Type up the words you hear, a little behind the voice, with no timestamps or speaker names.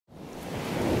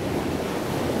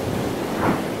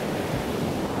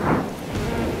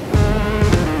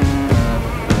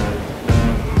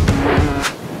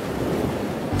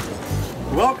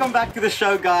Welcome back to the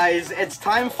show, guys. It's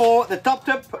time for the top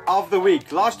tip of the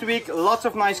week. Last week, lots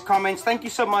of nice comments. Thank you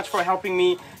so much for helping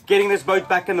me getting this boat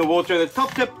back in the water. The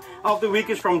top tip of the week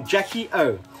is from Jackie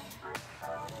O.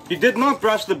 You did not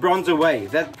brush the bronze away.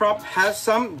 That prop has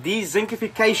some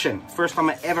dezinkification. First time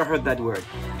I ever heard that word.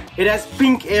 It has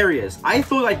pink areas. I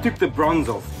thought I took the bronze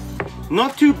off.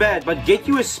 Not too bad, but get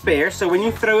you a spare so when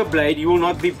you throw a blade, you will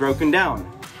not be broken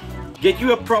down. Get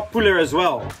you a prop puller as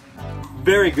well.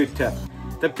 Very good tip.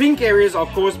 The pink areas are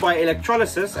caused by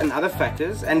electrolysis and other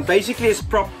factors, and basically is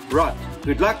prop rot.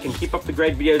 Good luck and keep up the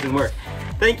great videos and work.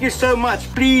 Thank you so much.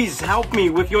 Please help me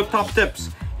with your top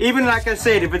tips. Even like I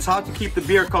said, if it's hard to keep the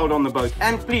beer cold on the boat.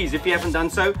 And please, if you haven't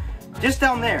done so, just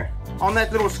down there, on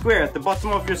that little square at the bottom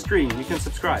of your screen, you can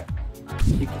subscribe.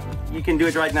 You can do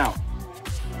it right now.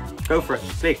 Go for it.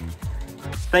 Click.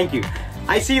 Thank you.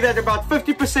 I see that about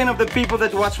 50% of the people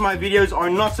that watch my videos are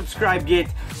not subscribed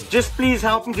yet. Just please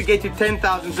help me to get to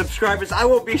 10,000 subscribers. I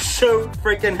will be so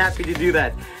freaking happy to do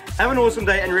that. Have an awesome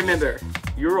day, and remember,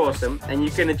 you're awesome and you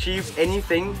can achieve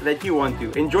anything that you want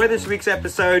to. Enjoy this week's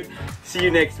episode. See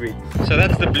you next week. So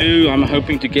that's the blue I'm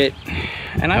hoping to get.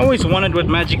 And I always wondered what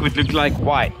Magic would look like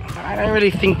white. I don't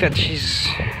really think that she's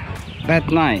that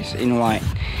nice in white.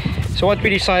 So what we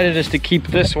decided is to keep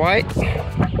this white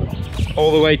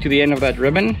all the way to the end of that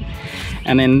ribbon,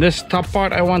 and then this top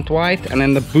part I want white, and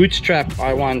then the bootstrap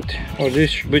I want, or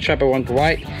this bootstrap I want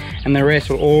white, and the rest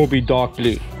will all be dark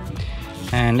blue.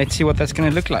 And let's see what that's going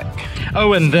to look like.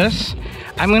 Oh, and this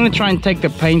I'm going to try and take the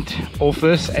paint off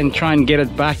this and try and get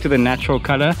it back to the natural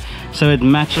color so it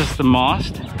matches the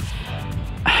mast.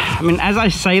 I mean, as I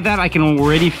say that, I can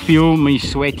already feel me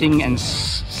sweating and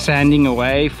sanding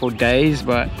away for days,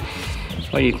 but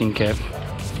what do you think, Kev?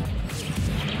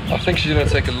 I think she's going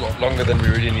to take a lot longer than we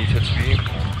really need her to be,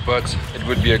 but it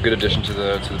would be a good addition to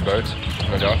the boat,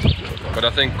 no doubt. But I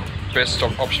think best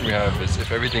option we have is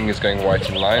if everything is going white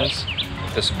in lines,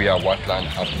 this will be our white line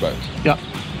out the boat. Yeah.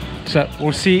 So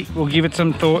we'll see, we'll give it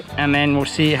some thought, and then we'll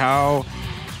see how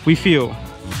we feel.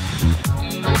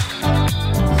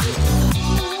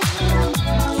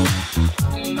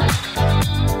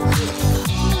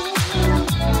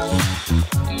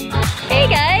 Hey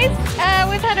guys,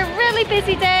 we've had a really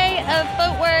busy day of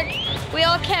boat work. We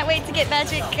all can't wait to get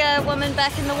Magic Woman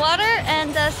back in the water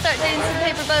and start doing some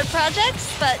paper boat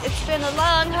projects, but it's been a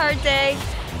long, hard day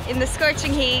in the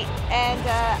scorching heat, and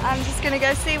I'm just gonna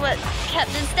go see what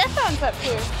Captain Stefan's up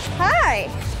to. Hi!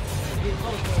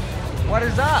 What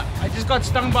is up? I just got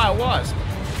stung by a wasp.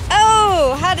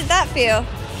 Oh, how did that feel?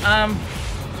 A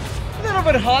little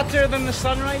bit hotter than the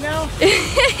sun right now.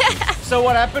 So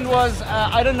what happened was,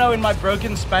 I don't know, in my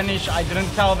broken Spanish, I didn't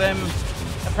tell them,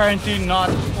 apparently not,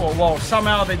 or well,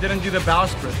 somehow they didn't do the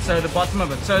bowsprit, so the bottom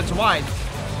of it, so it's white.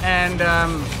 And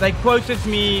they quoted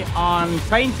me on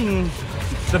painting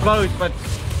the boat, but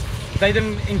they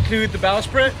didn't include the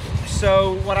bowsprit.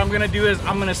 So what I'm gonna do is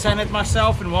I'm gonna sand it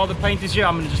myself, and while the paint is here,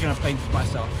 I'm just gonna paint it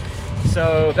myself.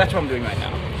 So that's what I'm doing right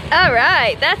now. All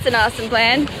right, that's an awesome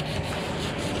plan.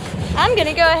 I'm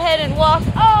gonna go ahead and walk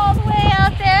all the way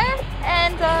out there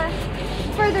and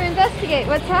further investigate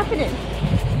what's happening.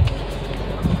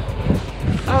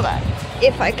 Hold on,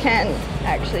 if I can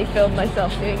actually film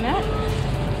myself doing that.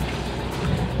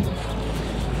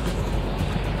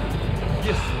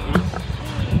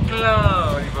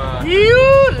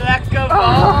 You lekker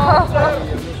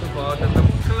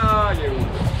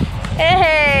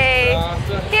Hey,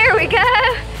 here we go.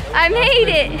 I made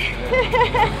it.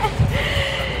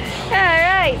 All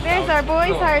right, there's our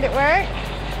boys hard at work.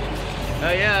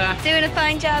 Oh yeah. Doing a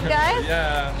fine job, guys.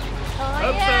 Yeah. Oh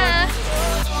Hope yeah.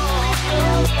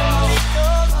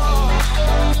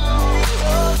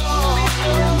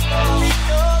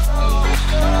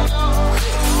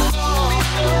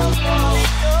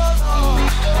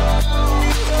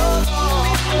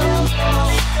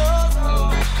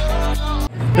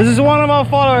 This is one of our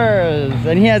followers,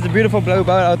 and he has a beautiful blue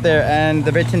boat out there, and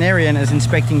the veterinarian is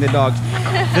inspecting the dogs.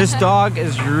 This dog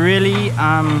is really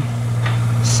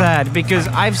sad because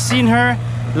I've seen her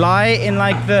lie in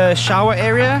like the shower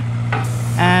area,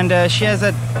 and she has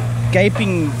that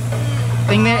gaping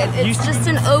thing there. It's just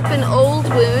an open old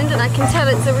wound, and I can tell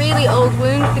it's a really old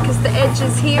wound because the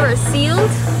edges here are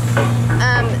sealed.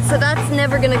 So that's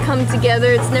never going to come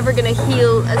together. It's never going to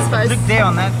heal as far as... Look there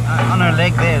on that, on her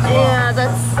leg there as well. Yeah,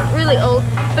 that's really old.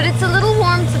 But it's a little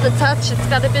warm to the touch. It's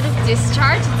got a bit of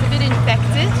discharge. It's a bit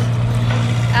infected.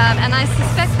 And I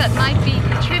suspect that might be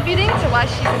contributing to why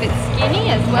she's a bit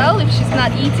skinny as well, if she's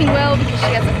not eating well because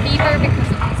she has a fever because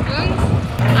of these wounds.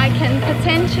 I can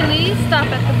potentially stop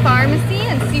at the pharmacy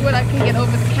and see what I can get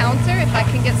over the counter, if I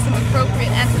can get some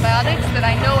appropriate antibiotics that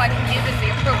I know I can give in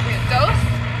the appropriate dose,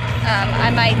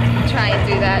 I might try and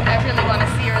do that. I really want to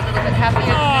see her a little bit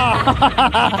happier.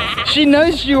 She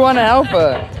knows you want to help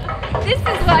her. This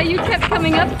is why you kept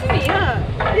coming up to me, huh?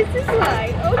 This is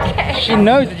why. Okay. She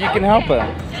knows that you can help her.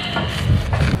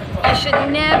 I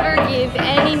should never give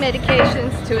any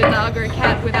medications to a dog or a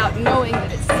cat without knowing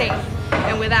that it's safe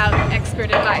and without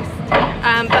expert advice.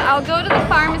 But I'll go to the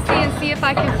pharmacy and see if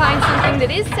I can find something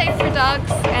that is safe for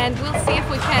dogs, and we'll see if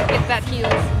we can't get that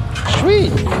healed.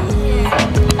 Sweet.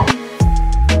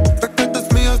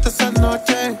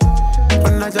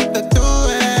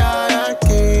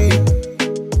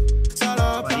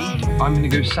 I'm gonna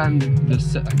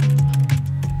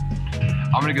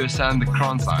go sand the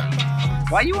cranse iron.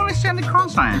 Why do you want to sand the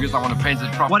cranse iron? Because I want to paint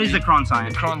it properly. What is the cranse iron?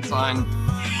 The cranse iron.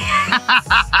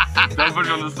 Don't put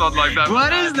me on the spot like that.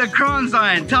 What is the cranse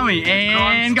iron? Tell me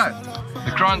and go.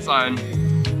 The cranse iron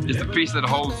is the piece that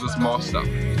holds this mast up.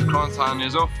 The cranse iron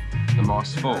is off, the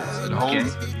mast falls. It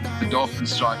holds the dolphin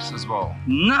stripes as well.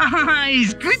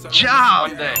 Nice, good job.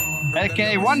 One day.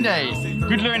 Okay, one day.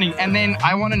 Good learning. And then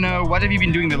I want to know, what have you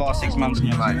been doing the last 6 months in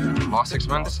your life? Last 6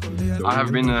 months, I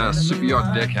have been a super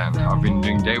yacht deckhand. I've been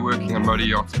doing day working on motor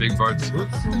yachts, big boats,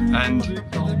 and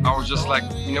I was just like,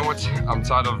 you know what? I'm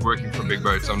tired of working for big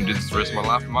boats. I'm gonna do this the rest of my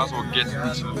life. I might as well get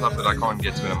into the stuff that I can't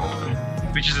get to anymore.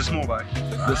 Which is a small boat.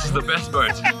 This is the best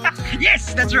boat.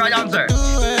 Yes, that's the right answer.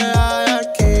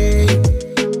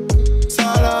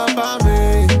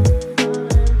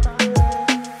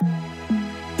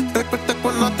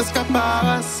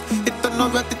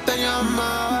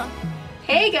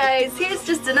 Hey guys, here's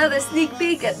just another sneak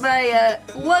peek at my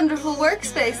wonderful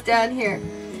workspace down here.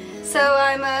 So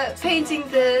I'm painting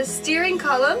the steering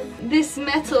column. This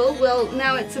metal, well,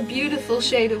 now it's a beautiful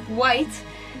shade of white.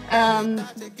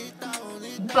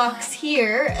 Box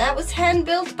here, that was hand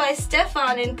built by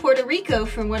Stefan in Puerto Rico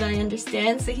from what I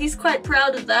understand, so he's quite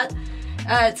proud of that.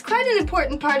 It's quite an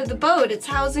important part of the boat. It's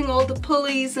housing all the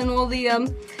pulleys and all the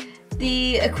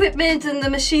equipment and the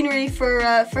machinery for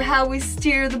how we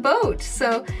steer the boat.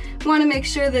 So want to make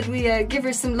sure that we give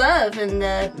her some love and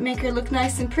make her look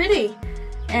nice and pretty.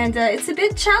 And it's a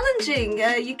bit challenging.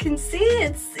 You can see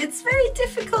it's very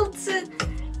difficult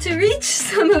to reach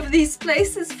some of these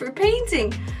places for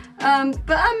painting.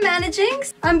 But I'm managing.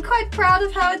 I'm quite proud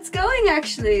of how it's going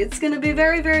actually. It's going to be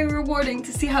very, very rewarding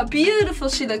to see how beautiful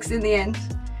she looks in the end.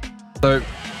 So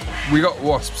we got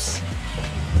wasps.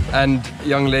 And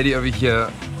young lady over here,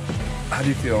 how do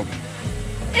you feel?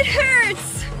 It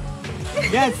hurts!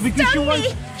 Yes,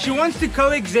 because she wants to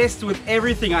coexist with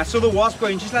everything. I saw the wasp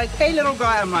going, she's like, hey little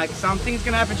guy. I'm like, something's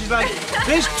gonna happen. She's like,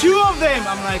 there's 2 of them.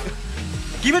 I'm like,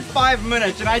 give it 5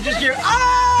 minutes. And I just hear,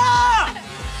 ah!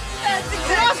 That's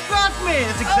exactly. Wasp got me.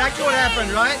 That's exactly what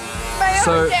happened, right? My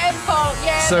own damn fault.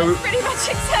 Yeah, so that's pretty much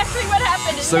exactly what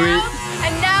happened. And, so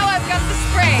now I've got the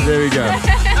spray. There we go.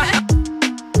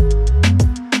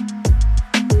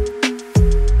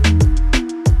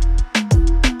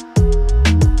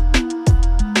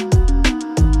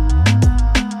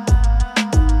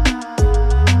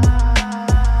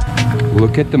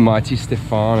 Look at the mighty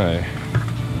Stefano.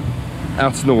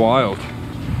 Out in the wild.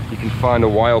 You can find a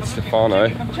wild Stefano.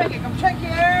 Come check it, come check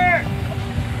it!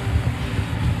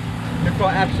 Look how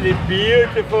absolutely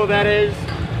beautiful that is.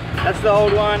 That's the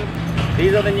old one.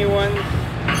 These are the new ones.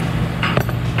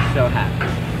 So happy.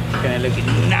 It's gonna look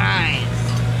nice.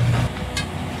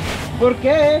 ¿Por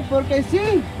qué? Porque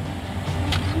sí.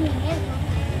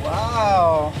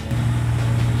 Wow.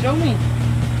 Show me.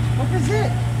 What is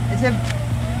it? Is it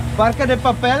barca de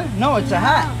papel? No, it's a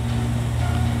hat.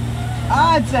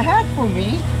 Ah, it's a hat for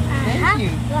me. Thank you.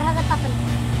 Barca de papel.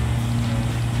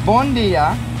 Bon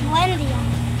dia. Buen día.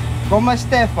 ¿Cómo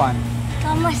Stefan?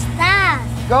 ¿Cómo estás?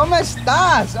 ¿Cómo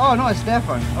estás? Oh, no,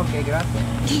 Stefan. Okay, gracias.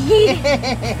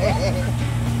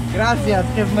 Gracias,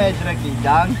 geef me een drukje.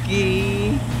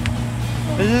 Dankie.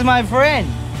 This is my friend.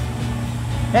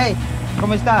 Hey,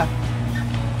 ¿cómo estás?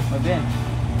 Muy bien.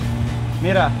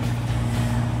 Mira.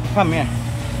 Come here.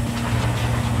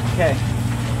 Okay.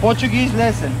 Portuguese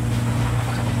lesson.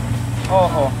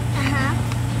 Ojo. Ajá.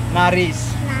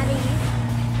 Nariz. Nariz.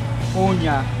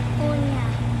 Uña. Uña.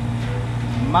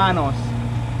 Manos.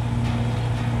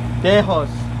 Dedos.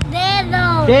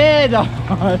 Dedo. Dedos.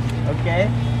 Okay.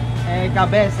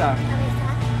 Cabeza. Cabeza.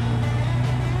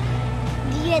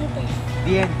 Dientes.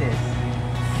 Dientes.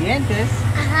 Dientes.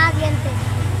 Ajá, dientes.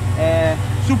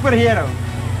 Superhero.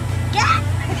 ¿Qué?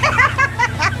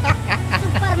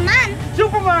 Superman.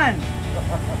 Superman.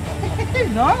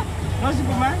 ¿No? ¿No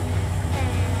Superman?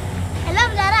 El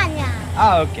hombre araña.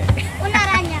 Ah, ok. Una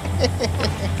araña.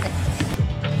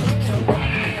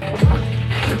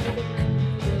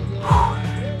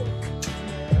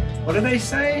 what do they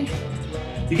say?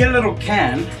 You get a little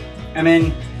can, and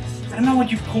then I don't know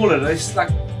what you call it. There's like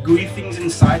gooey things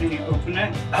inside when you open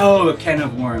it. Oh, a can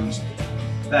of worms.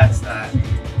 That's that.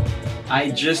 I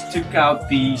just took out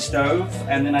the stove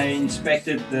and then I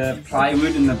inspected the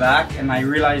plywood in the back and I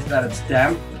realized that it's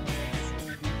damp.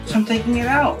 So I'm taking it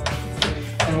out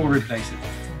and we'll replace it.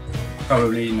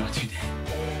 Probably not today.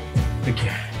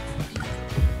 Okay.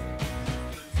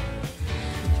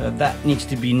 So that needs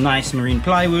to be nice marine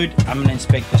plywood. I'm gonna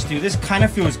inspect this too. This kind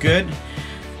of feels good,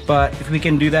 but if we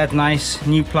can do that nice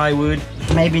new plywood,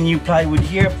 maybe new plywood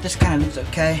here, but this kind of looks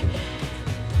okay.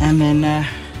 And then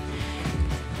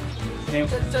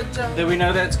do we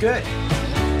know that's good?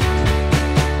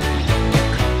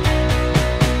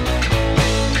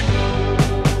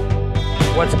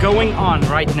 What's going on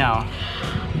right now?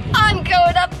 I'm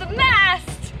going up the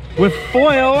mast! With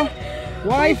foil?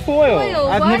 Why foil?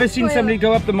 I've never seen foil? somebody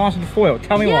go up the mast with foil.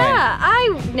 Tell me why. Yeah,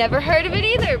 I've never heard of it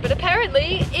either, but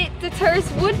apparently it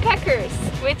deters woodpeckers,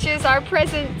 which is our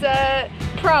present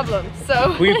problem.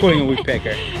 So Who are you calling a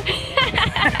woodpecker?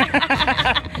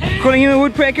 Calling him a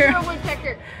woodpecker? You're a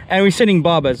woodpecker. And we're sending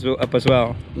Bob up as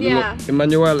well. Yeah.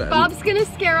 Emmanuel. Bob's gonna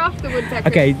scare off the woodpecker.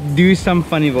 Okay, do some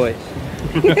funny voice.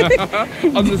 On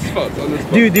the spot, on the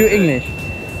spot. Do English.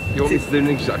 You want me to do an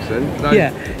English accent? No,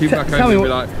 Yeah. People back home will be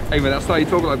like, hey man, that's how you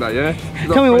talk like that, yeah?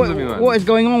 Tell me what is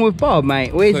going on with Bob,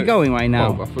 mate? Where's he going right now?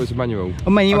 Bob, I thought it was Emmanuel.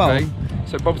 Emmanuel. Okay,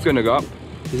 so Bob's going to go up.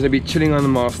 He's going to be chilling on the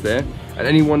mast there. And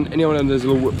anyone of those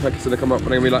little woodpeckers going to come up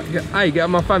and they're going to be like, hey, get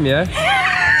on my fam, yeah?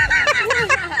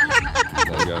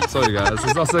 There you go. Sorry guys,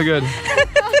 it's not so good.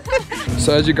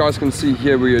 So as you guys can see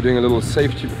here, we are doing a little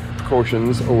safety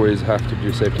precautions. Always have to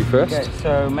do safety first. Okay,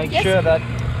 so make sure that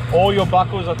all your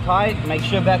buckles are tight. Make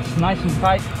sure that's nice and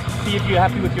tight. See if you're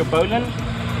happy with your bowline.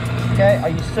 Okay, are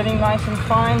you sitting nice and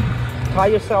fine? Tie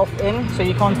yourself in so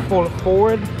you can't fall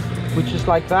forward, which is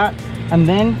like that. And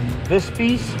then this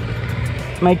piece,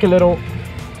 make a little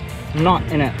knot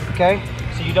in it, okay?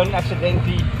 So you don't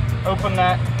accidentally open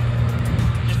that.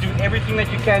 Just do everything that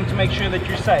you can to make sure that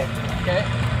you're safe, okay?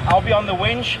 I'll be on the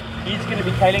winch. He's gonna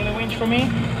be tailing the winch for me.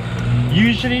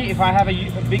 Usually, if I have a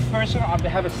big person, I'll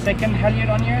have a second halyard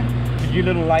on here. But you're a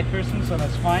little light person, so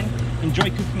that's fine. Enjoy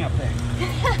cooking up there.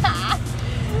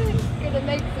 Gonna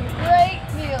make some great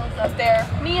meals up there.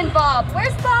 Me and Bob.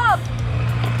 Where's Bob?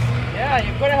 Yeah,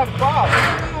 you've got to have Bob.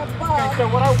 Okay, so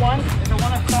what I want is I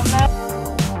want a thumbnail.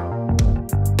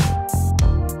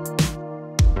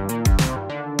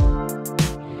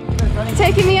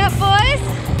 Taking me up, boys?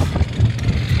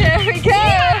 There we go.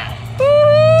 Yeah.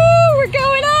 Woo, we're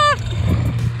going up.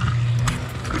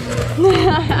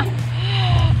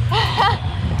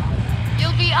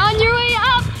 You'll be on your way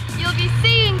up. You'll be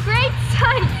seeing great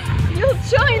sights. You'll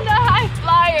join the high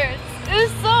flyers who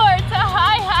soar to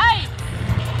high heights.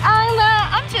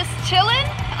 I'm just chilling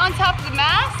on top of the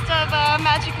mast of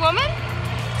Magic Woman.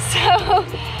 So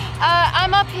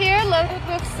I'm up here loaded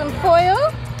with some foil.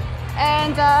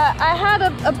 And I had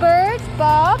a bird,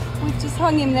 Bob. We've just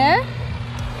hung him there.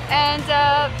 And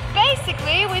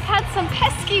basically, we've had some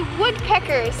pesky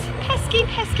woodpeckers, pesky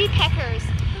peckers,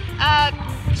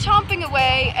 chomping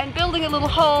away and building a little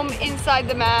home inside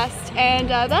the mast. And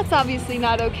that's obviously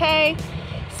not okay.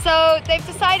 So they've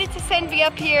decided to send me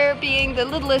up here, being the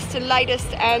littlest and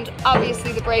lightest and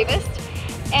obviously the bravest.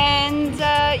 And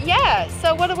yeah,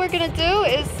 so what we're gonna do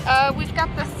is we've got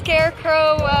the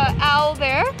scarecrow owl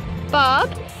there,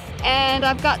 Bob, and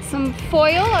I've got some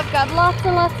foil. I've got lots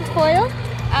and lots of foil.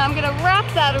 And I'm gonna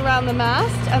wrap that around the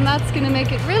mast, and that's gonna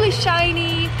make it really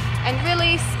shiny and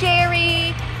really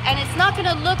scary, and it's not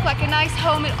gonna look like a nice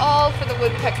home at all for the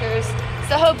woodpeckers.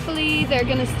 So hopefully they're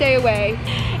gonna stay away.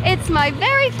 It's my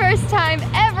very first time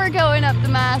ever going up the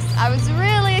mast. I was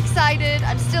really excited.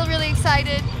 I'm still really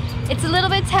excited. It's a little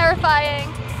bit terrifying,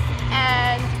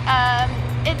 and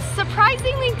it's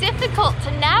surprisingly difficult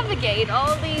to navigate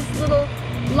all these little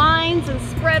lines and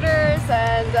spreaders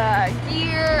and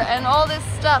gear and all this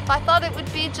stuff. I thought it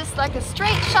would be just like a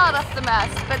straight shot up the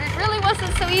mast, but it really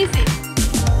wasn't so easy.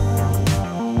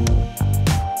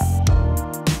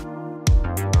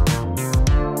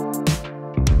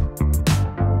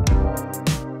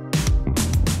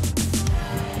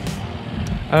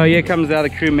 Oh, here comes the other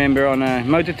crew member on a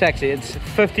motor taxi. It's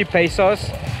 50 pesos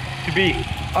to be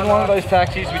on one of those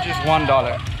taxis, which is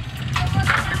 $1.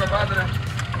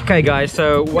 Okay guys,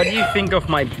 so what do you think of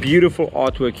my beautiful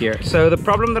artwork here? So the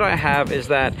problem that I have is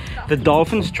that the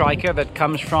dolphin striker that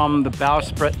comes from the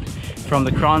bowsprit, from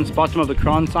the cranse, bottom of the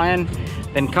cranse iron,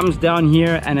 then comes down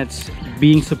here and it's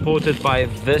being supported by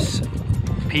this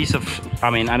piece of, I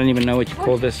mean, I don't even know what you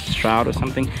call this, shroud or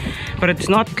something, but it's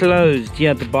not closed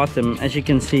here at the bottom, as you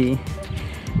can see.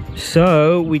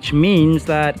 So, which means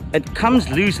that it comes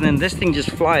loose and then this thing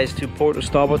just flies to port or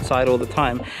starboard side all the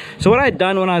time. So what I'd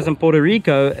done when I was in Puerto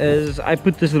Rico is I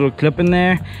put this little clip in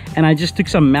there and I just took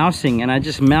some mousing and I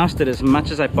just moused it as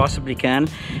much as I possibly can.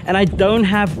 And I don't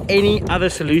have any other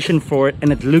solution for it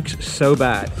and it looks so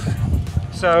bad.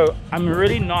 So I'm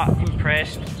really not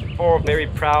impressed or very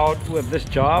proud with this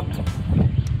job.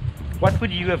 What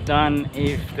would you have done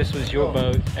if this was your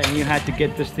boat and you had to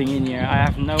get this thing in here? I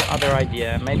have no other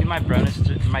idea. Maybe my brain is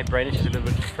just a little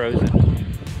bit frozen.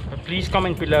 But please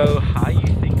comment below how you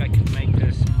think I could make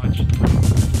this much.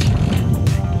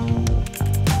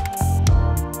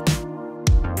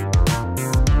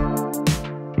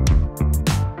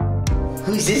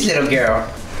 Who's this little girl?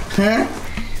 Huh?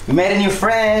 We made a new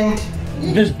friend.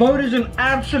 This boat is an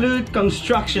absolute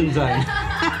construction zone.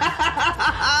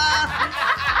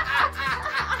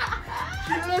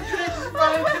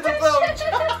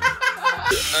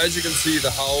 As you can see,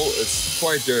 the hull is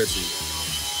quite dirty.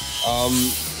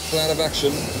 Plan of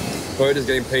action, boat is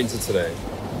getting painted today.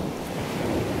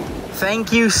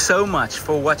 Thank you so much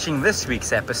for watching this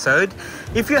week's episode.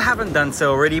 If you haven't done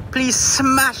so already, please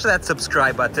smash that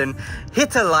subscribe button,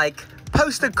 hit a like,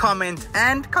 post a comment,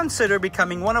 and consider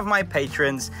becoming one of my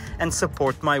patrons and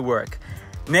support my work.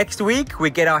 Next week,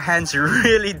 we get our hands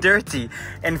really dirty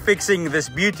and fixing this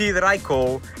beauty that I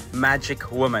call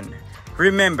Magic Woman.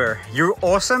 Remember, you're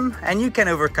awesome and you can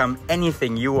overcome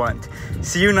anything you want.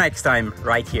 See you next time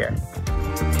right here.